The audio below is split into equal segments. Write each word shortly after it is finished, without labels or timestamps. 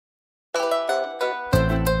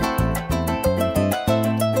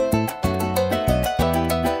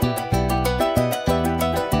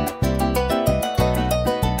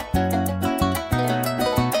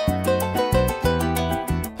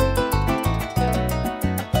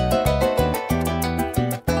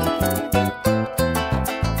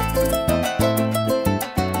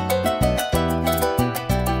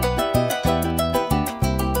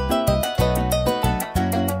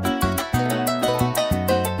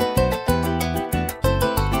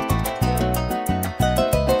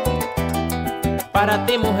Para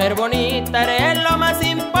ti, mujer bonita, eres lo más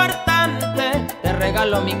importante. Te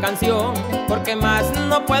regalo mi canción, porque más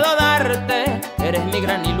no puedo darte. Eres mi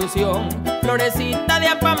gran ilusión, florecita de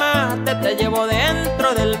Apamate. Te llevo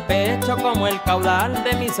dentro del pecho como el caudal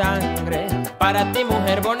de mi sangre. Para ti,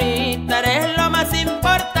 mujer bonita, eres lo más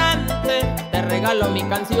importante. Te regalo mi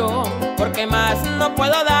canción, porque más no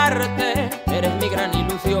puedo darte. Eres mi gran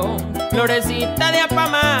ilusión, florecita de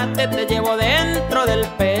Apamate. Te llevo dentro del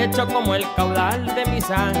pecho como el caudal de mi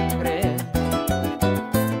sangre.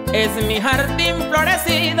 Es mi jardín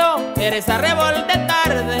florecido, eres arrebol de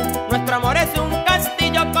tarde. Nuestro amor es un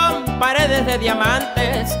castillo con paredes de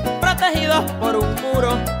diamantes, protegidos por un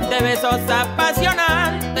muro de besos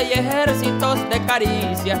apasionantes y ejércitos de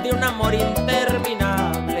caricias de un amor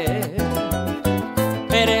interminable.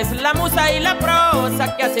 Eres la musa y la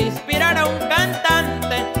prosa que hace inspirar a un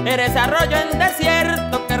cantante. Eres arroyo en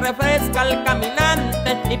desierto que refresca al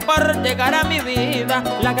caminante. Y por llegar a mi vida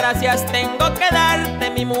las gracias tengo que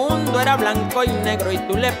darte. Mi mundo era blanco y negro y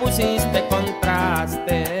tú le pusiste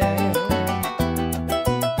contraste.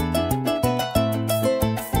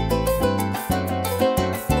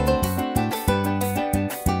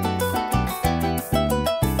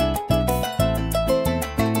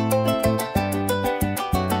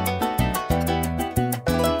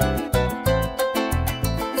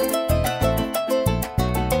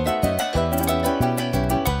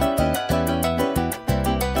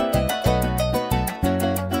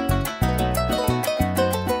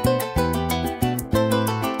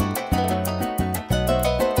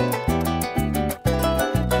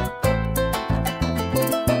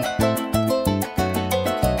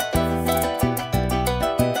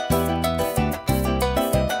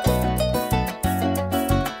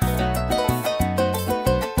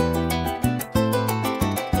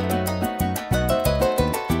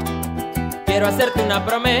 Quiero hacerte una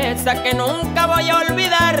promesa que nunca voy a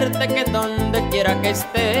olvidarte, que donde quiera que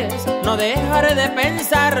estés no dejaré de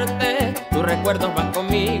pensarte. Tus recuerdos van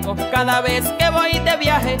conmigo cada vez que voy de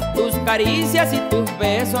viaje. Tus caricias y tus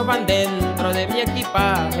besos van dentro de mi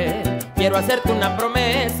equipaje. Quiero hacerte una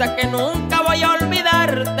promesa que nunca voy a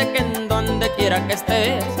olvidarte, que en donde quiera que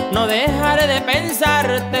estés no dejaré de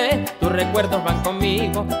pensarte. Tus recuerdos van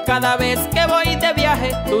conmigo cada vez que voy de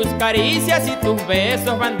viaje. Tus caricias y tus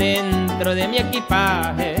besos van dentro de mi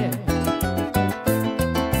equipaje.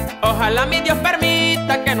 Ojalá mi Dios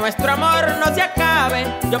permita que nuestro amor no se acabe.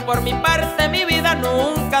 Yo por mi parte mi vida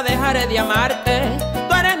nunca dejaré de amarte.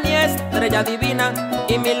 Tú eres mi estrella divina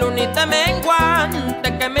y mi lunita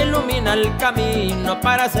menguante, que me ilumina el camino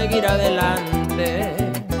para seguir adelante.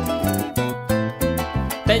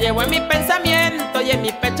 Te llevo en mi pensamiento y en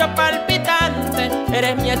mi pecho palpitante.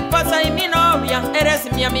 Eres mi esposa y mi novia, eres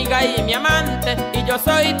mi amiga y mi amante. Y yo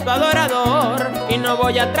soy tu adorador y no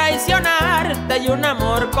voy a traicionarte. Y un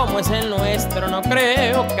amor como es el nuestro no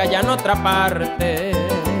creo que haya en otra parte.